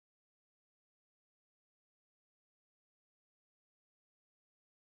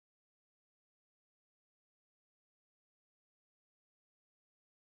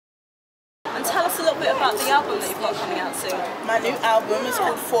bit about the album that you've got coming out soon. My new album is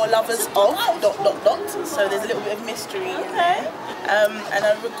called For Lovers Of ... So there's a little bit of mystery in there. And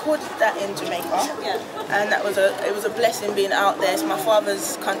I recorded that in Jamaica. Yeah. And it was a blessing being out there. It's my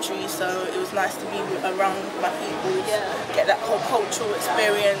father's country, so it was nice to be around my people, get that whole cultural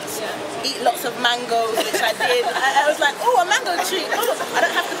experience, eat lots of mangoes, which I did. I was like, oh, a mango tree, oh, I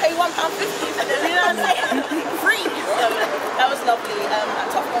don't have to pay £1.50, you know what I'm saying? Free. So that was lovely.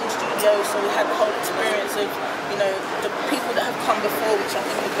 At Top Home Studio, so we had the whole experience of, you know, the people that have come before, which I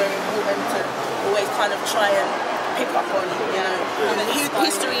think is very important to always kind of try and pick up on, you know, the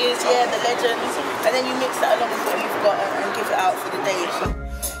history is, the legends, and then you mix that along with what you've got and give it out for the day. So.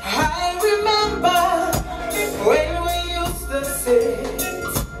 I remember when we used to sit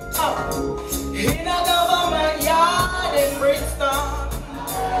in a government yard in Brixton,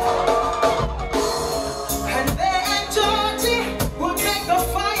 and then Georgie would make a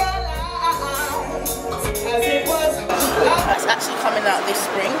fire light as it was. That's actually coming out this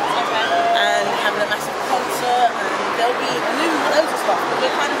spring, and having a massive concert, and there'll be loads of stuff, but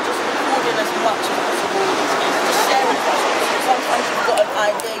we're kind of just recording as much as possible and just sharing it. Sometimes you've got an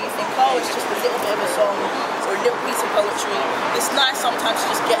idea, you think, oh, it's just a little bit of a song or a little piece of poetry. It's nice sometimes to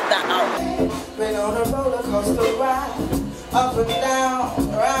just get that out. Been on a roller coaster ride, up and down,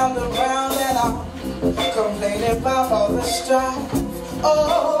 round and round, and I'm complaining about all the strife.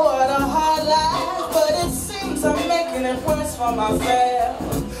 Oh, what a hard life, but it seems I'm making it worse for myself.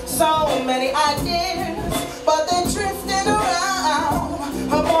 So many ideas, but they're drifting around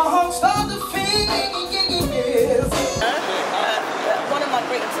amongst all the fears. One of my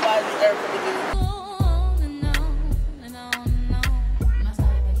great inspires is Erica Badu.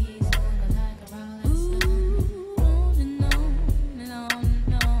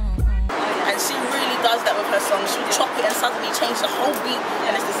 And she really does that with her songs. She'll chop it and suddenly change the whole beat,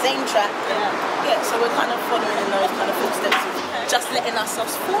 and it's the same track. Yeah, so we're kind of following in those kind of footsteps of just letting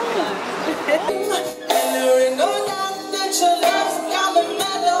ourselves flow. And there ain't no doubt that your love's got me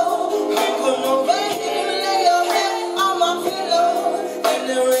mellow. Come over here and lay your head on my pillow. And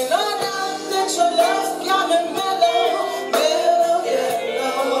there ain't no doubt that your love's got me mellow, mellow,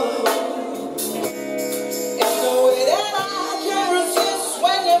 mellow. It's the way that I can't resist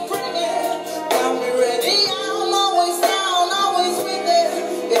when you bring it. Got me ready, I'm always down, always with it.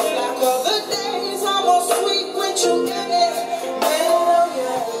 It's like other days, I'm all sweet with you in it.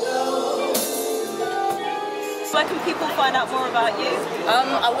 Where can people find out more about you?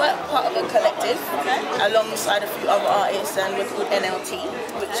 I work part of a collective alongside a few other artists, and we're called NLT,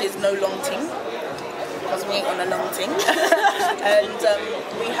 which is No Long Ting, because we ain't on a long ting. And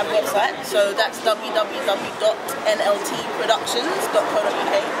we have a website, so that's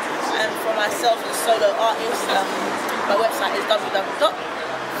www.nltproductions.co.uk. And for myself as a solo artist, my website is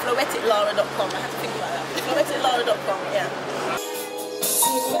www.floeticlara.com. I had to think about that. Floeticlara.com, yeah.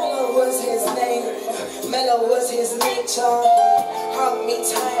 Mellow was his name, mellow was his nature. Hug me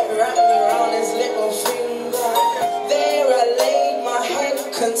tight, wrap me around his little finger. There I laid my head,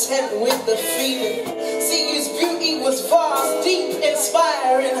 content with the feeling. See, his beauty was vast, deep,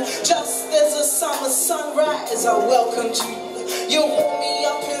 inspiring. Just as a summer sunrise, I welcomed you. You warmed me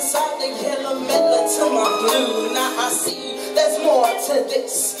up inside the yellow melon to my blue. Now I see there's more to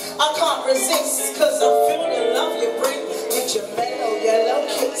this. I can't resist, cause I feel the love you bring with your